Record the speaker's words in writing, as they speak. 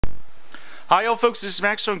Hi all folks, this is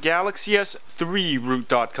Max from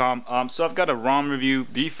GalaxyS3root.com. So I've got a ROM review,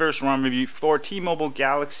 the first ROM review for T-Mobile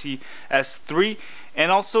Galaxy S3,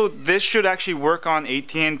 and also this should actually work on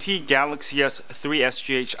AT&T Galaxy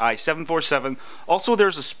S3 SGH-I747. Also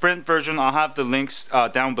there's a Sprint version. I'll have the links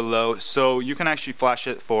down below, so you can actually flash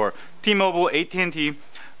it for T-Mobile, AT&T,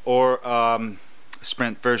 or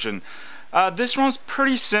Sprint version. This ROM's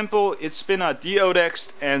pretty simple. It's been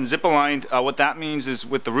de-odexed and zip aligned. What that means is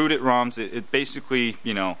with the rooted ROMs, it basically,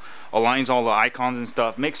 aligns all the icons and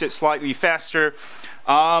stuff, makes it slightly faster.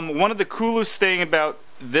 One of the coolest thing about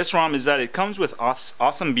this ROM is that it comes with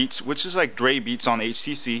awesome beats, which is like Dre beats on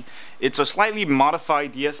HTC. It's a slightly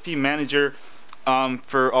modified DSP manager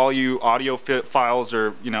for all you audio files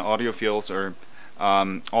or audiophiles or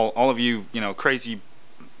all of you crazy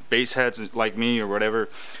bass heads like me or whatever.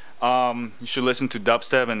 You should listen to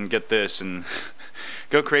dubstep and get this and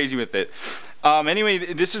go crazy with it.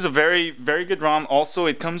 Anyway, this is a very good ROM. Also,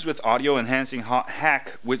 it comes with audio enhancing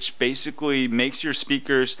hack, which basically makes your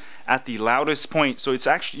speakers at the loudest point. So it's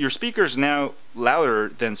actually, your speakers now louder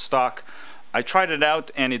than stock. I tried it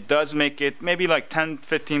out and it does make it maybe like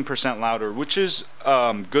 10-15% louder, which is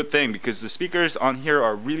good thing because the speakers on here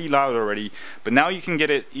are really loud already, but now you can get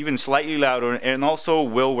it even slightly louder, and also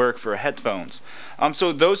will work for headphones.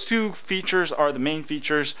 So those two features are the main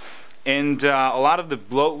features, and a lot of the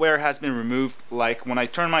bloatware has been removed. Like when I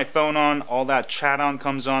turn my phone on, all that chat on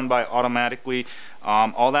comes on by automatically.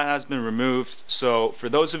 All that has been removed. So for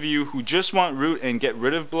those of you who just want root and get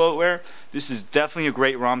rid of bloatware, this is definitely a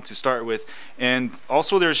great ROM to start with. And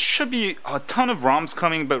also there should be a ton of ROMs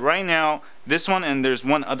coming, but right now this one and there's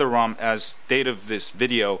one other ROM as date of this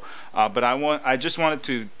video. But I just wanted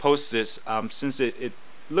to post this since it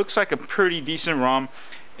looks like a pretty decent ROM,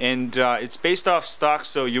 and it's based off stock,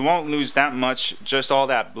 so you won't lose that much, just all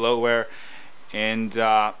that bloatware. And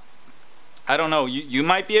I don't know, you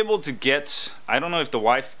might be able to get, I don't know if the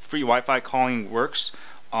free Wi-Fi calling works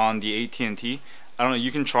on the AT&T. I don't know,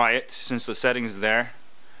 you can try it since the settings there.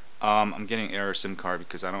 I'm getting error SIM card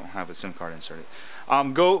because I don't have a SIM card inserted.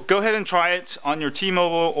 Go ahead and try it on your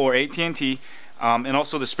T-Mobile or AT&T. And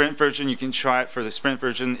also the Sprint version, you can try it for the Sprint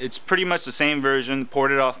version. It's pretty much the same version,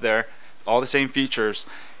 ported off there, all the same features.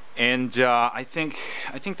 And I think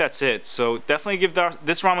that's it. So definitely give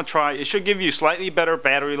this ROM a try. It should give you slightly better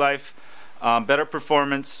battery life, better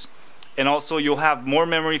performance, and also you'll have more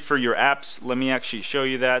memory for your apps. Let me actually show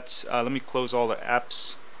you that. Let me close all the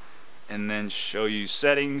apps and then show you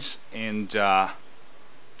settings. And where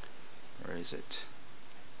is it?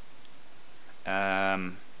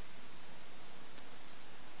 Where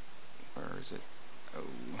is it? Oh.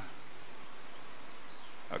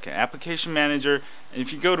 Okay, application manager. And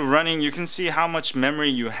if you go to running, you can see how much memory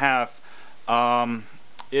you have.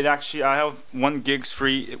 It actually, I have 1 gig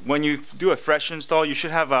free. When you do a fresh install, you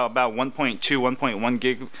should have about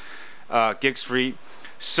 1.1 gigs free.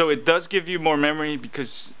 So it does give you more memory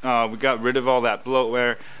because we got rid of all that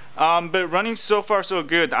bloatware. But running so far so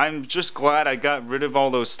good. I'm just glad I got rid of all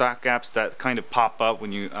those stock apps that kind of pop up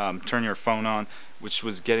when you turn your phone on, which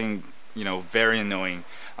was getting very annoying.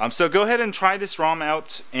 So go ahead and try this ROM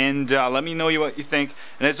out and let me know what you think.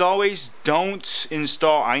 And as always, don't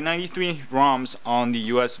install i93 ROMs on the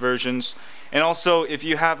US versions. And also, if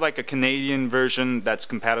you have like a Canadian version that's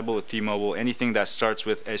compatible with T-Mobile, anything that starts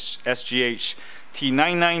with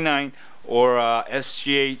SGH-T999 or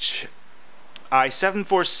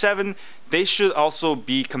SGH-I747, they should also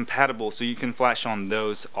be compatible, so you can flash on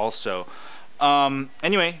those also.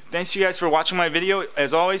 Anyway, thanks you guys for watching my video.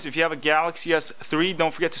 As always, if you have a Galaxy S3,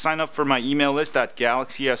 don't forget to sign up for my email list at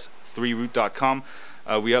GalaxyS3root.com.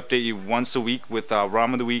 We update you once a week with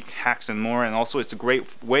ROM of the week, hacks, and more. And also, it's a great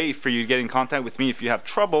way for you to get in contact with me if you have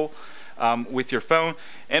trouble with your phone.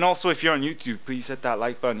 And also, if you're on YouTube, please hit that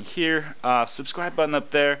like button here, subscribe button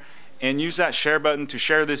up there, and use that share button to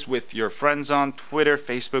share this with your friends on Twitter,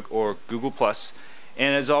 Facebook, or Google+.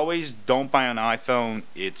 And as always, don't buy an iPhone.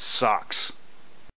 It sucks.